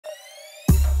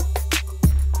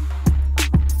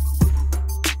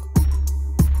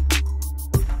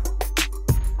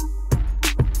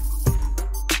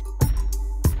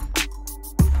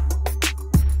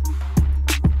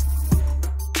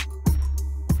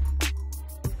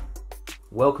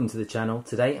Welcome to the channel.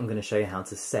 Today I'm going to show you how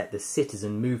to set the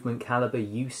Citizen Movement Caliber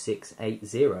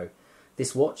U680.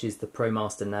 This watch is the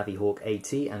Promaster Navihawk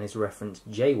AT and is referenced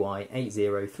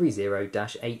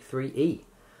JY8030-83E.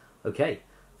 Okay,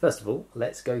 first of all,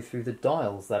 let's go through the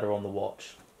dials that are on the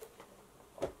watch.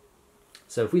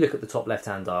 So if we look at the top left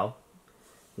hand dial,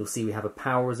 you'll see we have a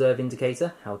power reserve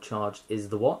indicator, how charged is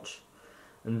the watch,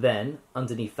 and then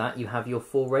underneath that you have your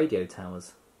 4 radio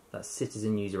towers. That's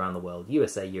Citizen News around the world.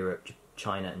 USA, Europe,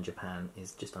 China and Japan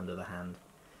is just under the hand.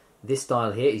 This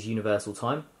dial here is universal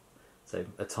time, so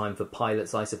a time for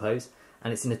pilots I suppose,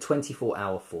 and it's in a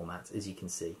 24-hour format, as you can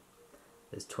see.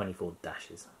 There's 24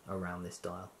 dashes around this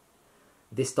dial.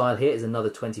 This dial here is another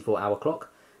 24-hour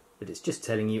clock, but it's just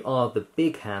telling you are the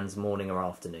big hands morning or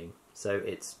afternoon. So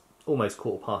it's almost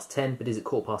 10:15, but is it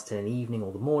 10:15 in the evening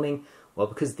or the morning? Well,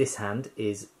 because this hand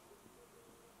is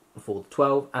before the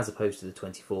 12 as opposed to the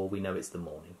 24, we know it's the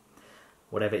morning.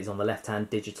 Whatever is on the left-hand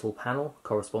digital panel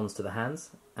corresponds to the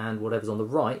hands, and whatever's on the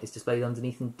right is displayed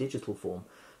underneath in digital form.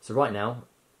 So right now,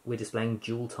 we're displaying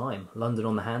dual time, London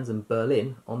on the hands and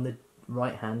Berlin on the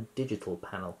right-hand digital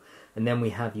panel. And then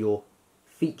we have your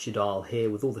feature dial here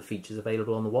with all the features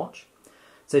available on the watch.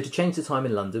 So to change the time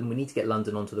in London, we need to get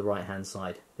London onto the right-hand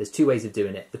side. There's 2 ways of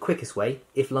doing it. The quickest way,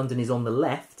 if London is on the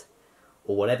left,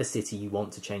 or whatever city you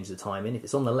want to change the time in, if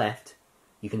it's on the left,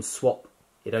 you can swap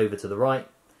it over to the right.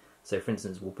 So for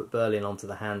instance, we'll put Berlin onto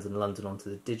the hands and London onto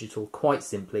the digital quite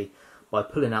simply by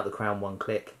pulling out the crown one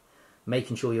click,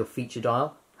 making sure your feature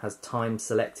dial has time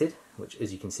selected, which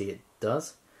as you can see it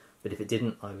does. But if it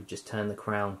didn't, I would just turn the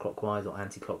crown clockwise or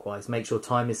anti-clockwise, make sure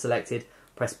time is selected,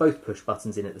 press both push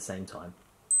buttons in at the same time.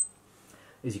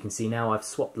 As you can see now, I've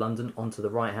swapped London onto the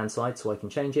right hand side so I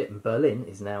can change it, and Berlin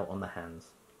is now on the hands.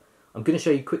 I'm going to show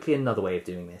you quickly another way of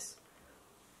doing this.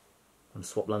 I'm going to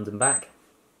swap London back,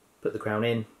 put the crown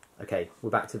in. Okay, we're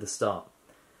back to the start.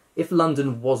 If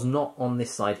London was not on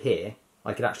this side here,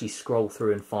 I could actually scroll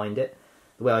through and find it.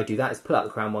 The way I do that is pull out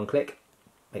the crown one click,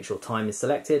 make sure time is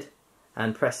selected,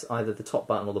 and press either the top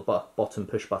button or the bottom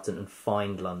push button and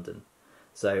find London.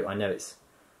 So I know it's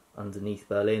underneath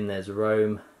Berlin, there's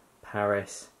Rome,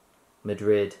 Paris,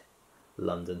 Madrid,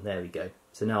 London. There we go.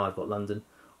 So now I've got London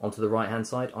onto the right hand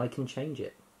side, I can change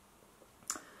it.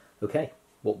 Okay,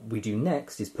 what we do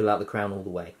next is pull out the crown all the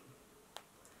way.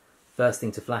 First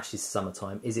thing to flash is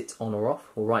summertime. Is it on or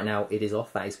off? Well, right now it is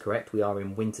off, that is correct. We are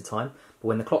in winter time, but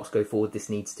when the clocks go forward, this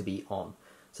needs to be on.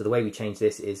 So the way we change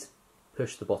this is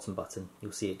push the bottom button,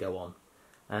 you'll see it go on.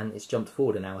 And it's jumped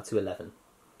forward an hour to 11.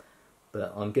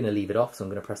 But I'm going to leave it off, so I'm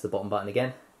going to press the bottom button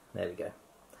again. There we go.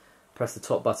 Press the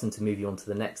top button to move you on to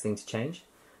the next thing to change.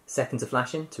 Second to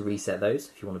flash in, to reset those,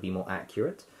 if you want to be more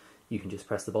accurate, you can just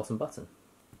press the bottom button.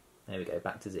 There we go,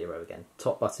 back to 0 again.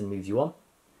 Top button moves you on.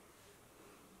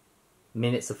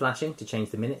 Minutes are flashing. To change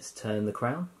the minutes, turn the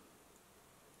crown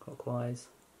clockwise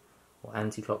or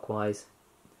anti-clockwise.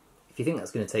 If you think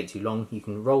that's going to take too long, you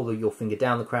can roll your finger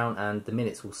down the crown and the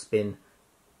minutes will spin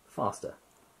faster.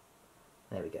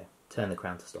 There we go. Turn the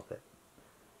crown to stop it.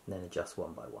 And then adjust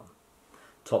one by one.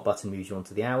 Top button moves you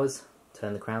onto the hours.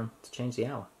 Turn the crown to change the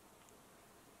hour.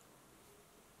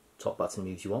 Top button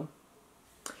moves you on.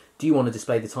 Do you want to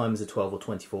display the time as a 12 or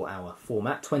 24 hour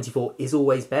format? 24 is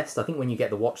always best. I think when you get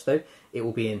the watch though, it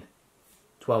will be in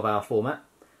 12-hour format.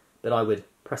 But I would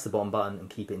press the bottom button and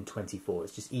keep it in 24.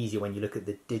 It's just easier when you look at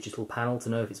the digital panel to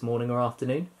know if it's morning or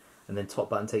afternoon. And then top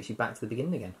button takes you back to the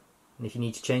beginning again. And if you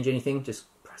need to change anything, just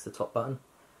press the top button.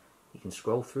 You can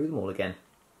scroll through them all again.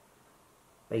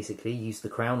 Basically, use the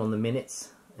crown on the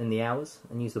minutes and the hours,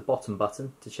 and use the bottom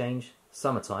button to change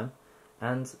summertime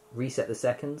and reset the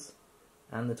seconds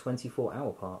and the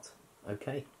 24-hour part.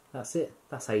 Okay, that's it.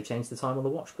 That's how you change the time on the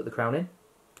watch. Put the crown in.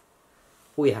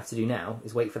 All you have to do now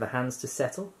is wait for the hands to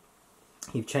settle.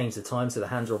 You've changed the time, so the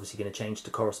hands are obviously going to change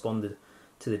to correspond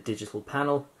to the digital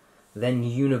panel. Then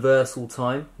universal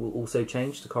time will also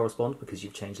change to correspond, because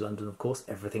you've changed London, of course.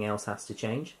 Everything else has to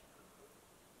change.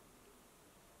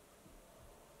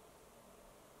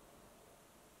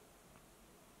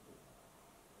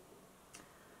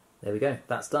 There we go,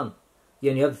 that's done. The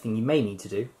only other thing you may need to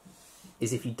do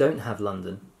is if you don't have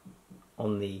London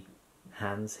on the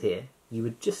hands here, you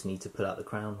would just need to pull out the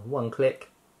crown, one click,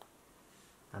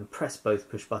 and press both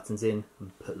push buttons in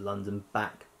and put London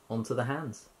back onto the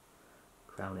hands.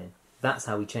 Crown in. That's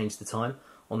how we change the time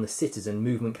on the Citizen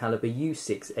Movement Caliber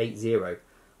U680.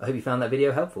 I hope you found that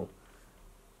video helpful.